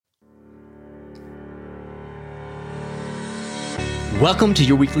Welcome to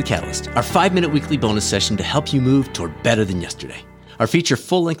your Weekly Catalyst, our 5-minute weekly bonus session to help you move toward better than yesterday. Our feature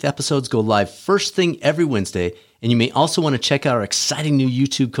full-length episodes go live first thing every Wednesday, and you may also want to check out our exciting new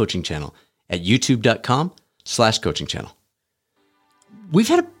YouTube coaching channel at youtube.com/coaching channel. We've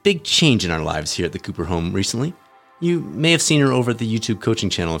had a big change in our lives here at the Cooper home recently. You may have seen her over at the YouTube coaching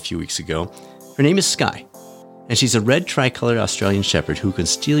channel a few weeks ago. Her name is Sky, and she's a red tricolored Australian Shepherd who can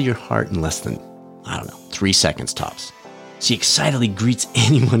steal your heart in less than, 3 seconds tops. She excitedly greets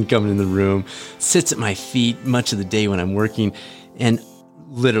anyone coming in the room, sits at my feet much of the day when I'm working, and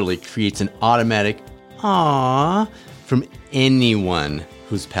literally creates an automatic "aww" from anyone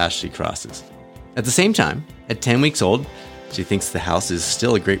whose path she crosses. At the same time, at 10 weeks old, she thinks the house is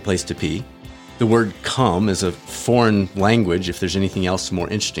still a great place to pee. The word "come" is a foreign language if there's anything else more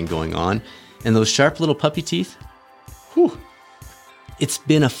interesting going on. And those sharp little puppy teeth, whew. It's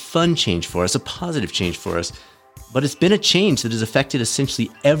been a fun change for us, a positive change for us. But it's been a change that has affected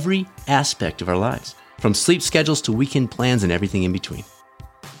essentially every aspect of our lives, from sleep schedules to weekend plans and everything in between.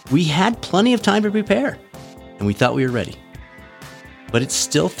 We had plenty of time to prepare, and we thought we were ready. But it's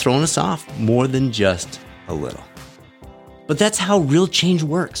still thrown us off more than just a little. But that's how real change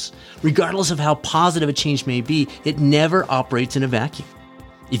works. Regardless of how positive a change may be, it never operates in a vacuum.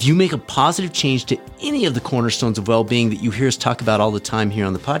 If you make a positive change to any of the cornerstones of well-being that you hear us talk about all the time here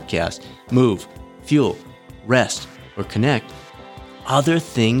on the podcast, move, fuel, rest, or connect, other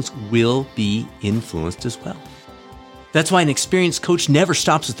things will be influenced as well. That's why an experienced coach never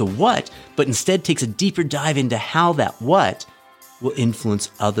stops at the what, but instead takes a deeper dive into how that what will influence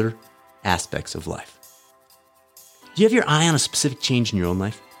other aspects of life. Do you have your eye on a specific change in your own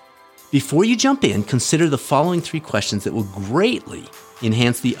life? Before you jump in, consider the following 3 questions that will greatly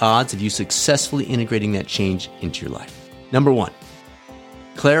enhance the odds of you successfully integrating that change into your life. Number 1.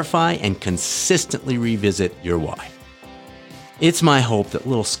 Clarify and consistently revisit your why. It's my hope that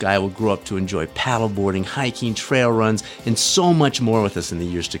little Sky will grow up to enjoy paddleboarding, hiking, trail runs, and so much more with us in the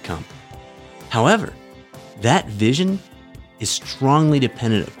years to come. However, that vision is strongly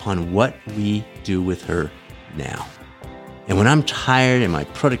dependent upon what we do with her now. And when I'm tired and my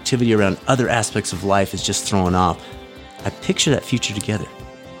productivity around other aspects of life is just thrown off, I picture that future together.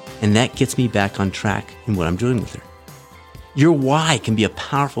 And that gets me back on track in what I'm doing with her. Your why can be a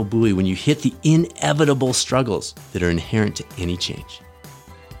powerful buoy when you hit the inevitable struggles that are inherent to any change.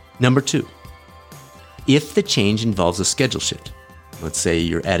 Number 2, if the change involves a schedule shift, let's say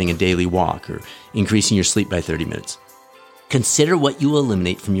you're adding a daily walk or increasing your sleep by 30 minutes, consider what you will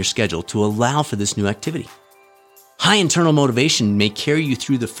eliminate from your schedule to allow for this new activity. High internal motivation may carry you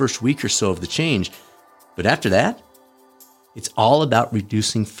through the first week or so of the change, but after that, it's all about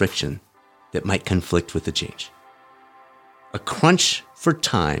reducing friction that might conflict with the change. A crunch for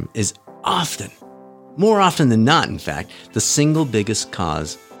time is often, more often than not, in fact, the single biggest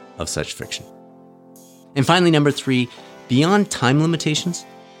cause of such friction. And finally, number 3, beyond time limitations,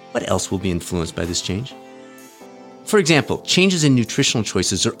 what else will be influenced by this change? For example, changes in nutritional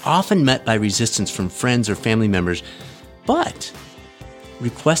choices are often met by resistance from friends or family members, but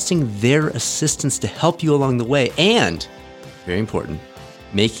requesting their assistance to help you along the way and, very important,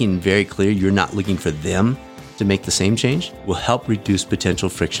 making very clear you're not looking for them to make the same change will help reduce potential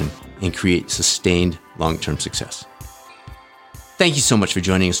friction and create sustained long-term success. Thank you so much for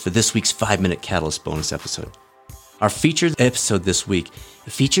joining us for this week's 5-Minute Catalyst bonus episode. Our featured episode this week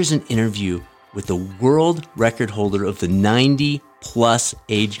features an interview with the world record holder of the 90-plus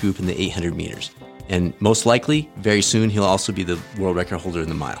age group in the 800 meters. And most likely, very soon, he'll also be the world record holder in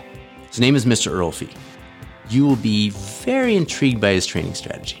the mile. His name is Mr. Earl Fee. You will be very intrigued by his training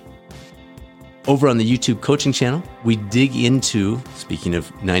strategy. Over on the YouTube coaching channel, we dig into, speaking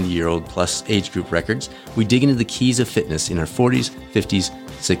of 90-year-old plus age group records, we dig into the keys of fitness in our 40s, 50s,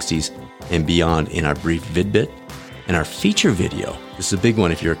 60s, and beyond in our brief vidbit. And our feature video, this is a big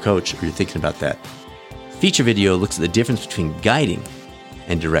one if you're a coach or you're thinking about that. Feature video looks at the difference between guiding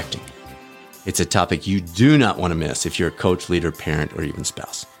and directing. It's a topic you do not want to miss if you're a coach, leader, parent, or even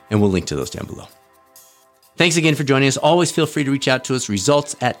spouse. And we'll link to those down below. Thanks again for joining us. Always feel free to reach out to us,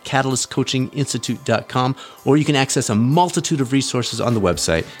 results@catalystcoachinginstitute.com, or you can access a multitude of resources on the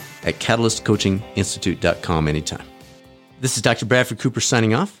website at catalystcoachinginstitute.com anytime. This is Dr. Bradford Cooper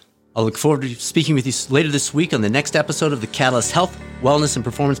signing off. I'll look forward to speaking with you later this week on the next episode of the Catalyst Health, Wellness, and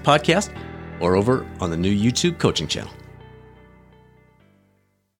Performance Podcast, or over on the new YouTube coaching channel.